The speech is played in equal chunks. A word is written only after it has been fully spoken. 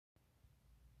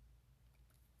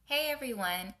Hey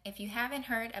everyone, if you haven't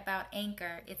heard about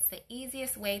Anchor, it's the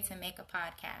easiest way to make a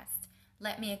podcast.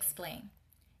 Let me explain.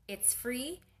 It's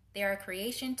free. There are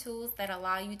creation tools that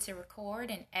allow you to record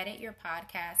and edit your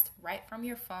podcast right from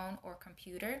your phone or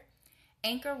computer.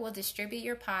 Anchor will distribute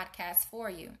your podcast for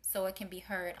you so it can be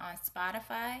heard on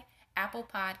Spotify, Apple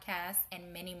Podcasts,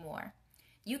 and many more.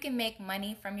 You can make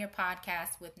money from your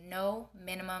podcast with no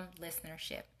minimum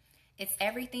listenership. It's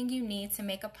everything you need to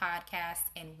make a podcast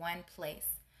in one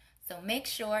place. So make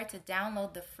sure to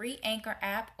download the free Anchor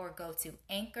app or go to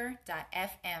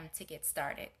anchor.fm to get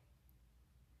started.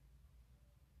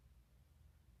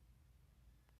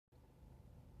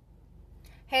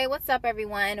 Hey, what's up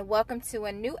everyone? Welcome to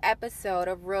a new episode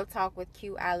of Real Talk with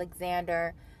Q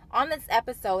Alexander. On this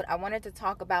episode, I wanted to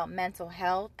talk about mental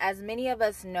health. As many of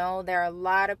us know, there are a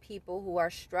lot of people who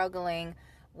are struggling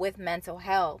with mental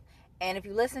health. And if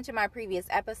you listen to my previous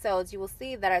episodes, you will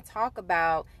see that I talk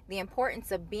about the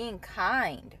importance of being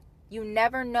kind. You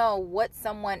never know what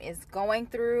someone is going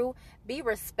through. Be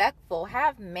respectful,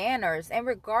 have manners, and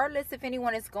regardless if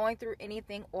anyone is going through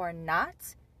anything or not,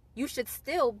 you should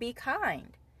still be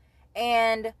kind.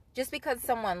 And just because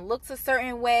someone looks a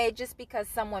certain way, just because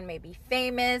someone may be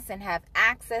famous and have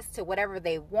access to whatever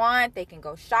they want, they can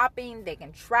go shopping, they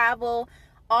can travel,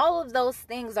 all of those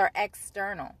things are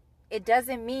external. It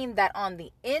doesn't mean that on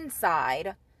the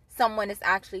inside, someone is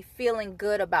actually feeling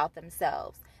good about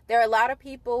themselves. There are a lot of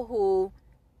people who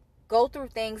go through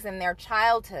things in their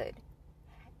childhood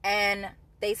and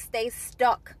they stay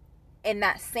stuck in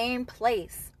that same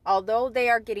place. Although they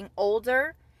are getting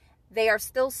older, they are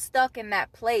still stuck in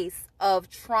that place of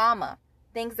trauma,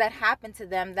 things that happen to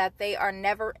them that they are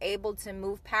never able to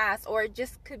move past, or it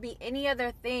just could be any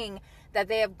other thing that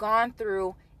they have gone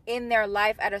through in their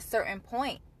life at a certain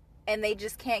point. And they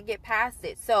just can't get past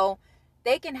it. So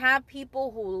they can have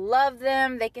people who love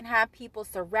them. They can have people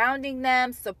surrounding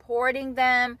them, supporting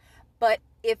them. But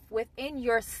if within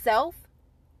yourself,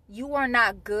 you are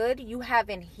not good, you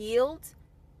haven't healed,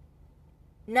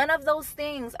 none of those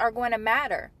things are going to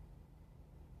matter.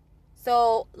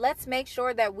 So let's make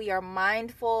sure that we are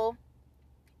mindful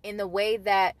in the way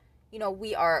that,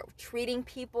 we are treating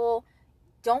people.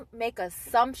 Don't make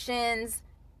assumptions.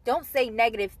 Don't say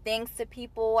negative things to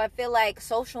people. I feel like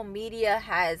social media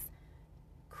has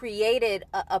created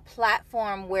a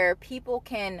platform where people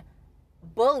can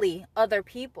bully other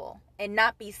people and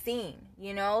not be seen.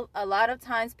 A lot of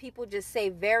times people just say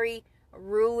very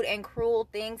rude and cruel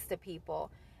things to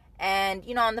people. And,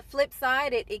 on the flip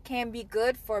side, it can be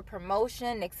good for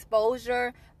promotion,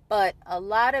 exposure, but a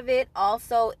lot of it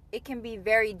also, it can be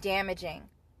very damaging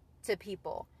to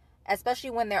people, especially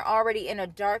when they're already in a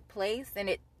dark place, and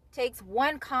it takes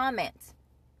one comment,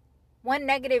 one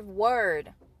negative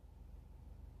word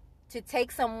to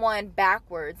take someone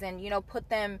backwards and, put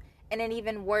them in an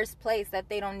even worse place that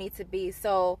they don't need to be.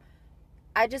 So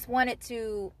I just wanted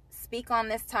to speak on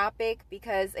this topic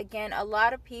because, again, a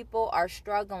lot of people are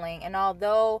struggling. And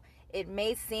although it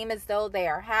may seem as though they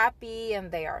are happy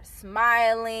and they are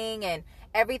smiling and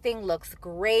everything looks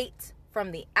great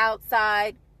from the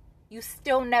outside, you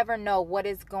still never know what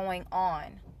is going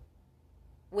on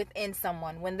within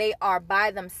someone when they are by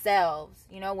themselves.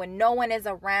 When no one is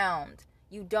around,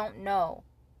 you don't know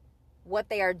what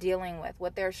they are dealing with,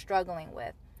 what they're struggling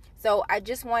with. So I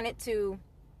just wanted to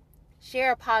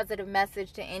share a positive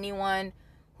message to anyone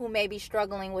who may be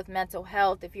struggling with mental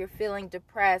health. If you're feeling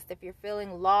depressed, if you're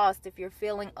feeling lost, if you're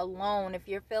feeling alone, if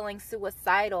you're feeling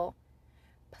suicidal,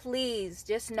 please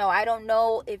just know, I don't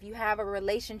know if you have a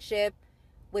relationship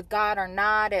with God or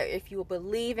not, or if you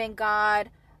believe in God,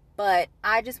 but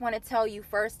I just want to tell you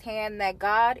firsthand that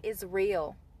God is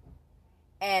real.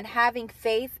 And having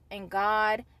faith in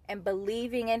God and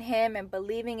believing in Him and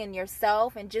believing in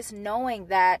yourself and just knowing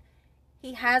that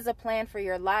He has a plan for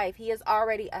your life. He is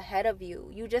already ahead of you.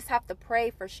 You just have to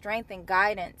pray for strength and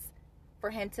guidance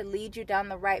for Him to lead you down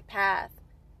the right path.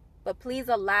 But please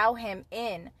allow Him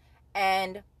in,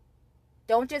 and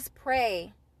don't just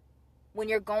pray when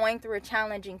you're going through a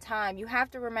challenging time. You have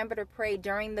to remember to pray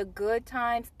during the good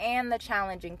times and the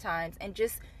challenging times, and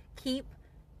just keep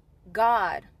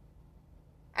God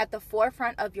at the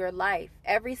forefront of your life.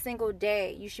 Every single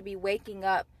day you should be waking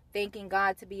up thanking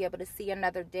God to be able to see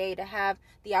another day, to have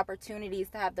the opportunities,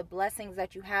 to have the blessings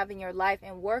that you have in your life,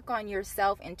 and work on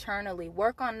yourself internally.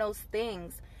 Work on those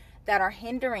things that are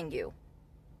hindering you.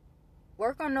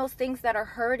 Work on those things that are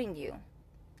hurting you,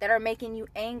 that are making you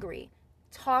angry.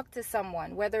 Talk to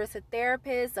someone, whether it's a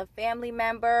therapist, a family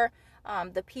member,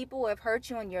 the people who have hurt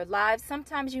you in your lives.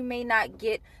 Sometimes you may not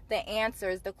get the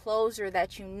answers, the closure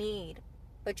that you need,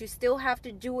 but you still have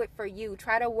to do it for you.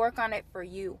 Try to work on it for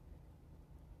you.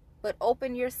 But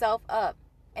open yourself up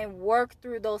and work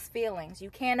through those feelings. You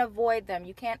can't avoid them.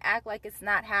 You can't act like it's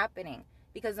not happening,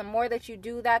 because the more that you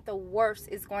do that, the worse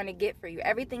it's going to get for you.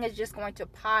 Everything is just going to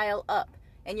pile up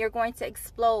and you're going to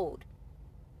explode.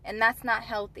 And that's not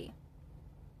healthy.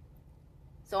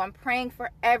 So I'm praying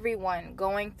for everyone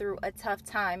going through a tough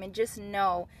time, and just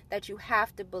know that you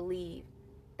have to believe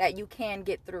that you can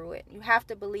get through it. You have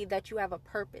to believe that you have a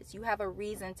purpose. You have a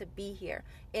reason to be here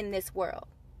in this world.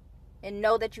 And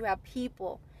know that you have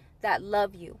people that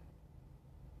love you.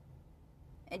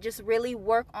 And just really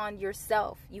work on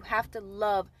yourself. You have to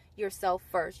love yourself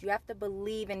first. You have to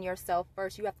believe in yourself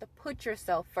first. You have to put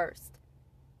yourself first.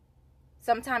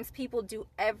 Sometimes people do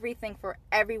everything for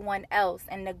everyone else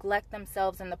and neglect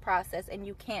themselves in the process, and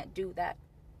you can't do that.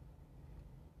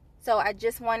 So I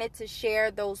just wanted to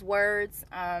share those words.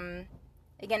 Again,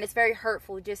 it's very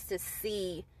hurtful just to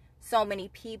see so many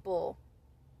people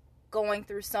going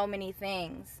through so many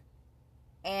things.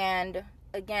 And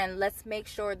again, let's make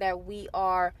sure that we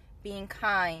are being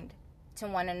kind to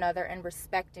one another and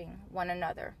respecting one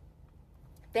another.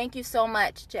 Thank you so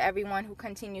much to everyone who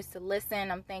continues to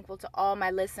listen. I'm thankful to all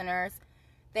my listeners.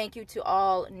 Thank you to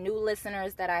all new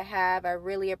listeners that I have. I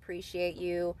really appreciate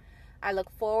you. I look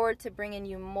forward to bringing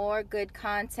you more good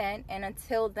content. And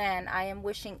until then, I am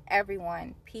wishing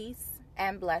everyone peace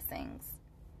and blessings.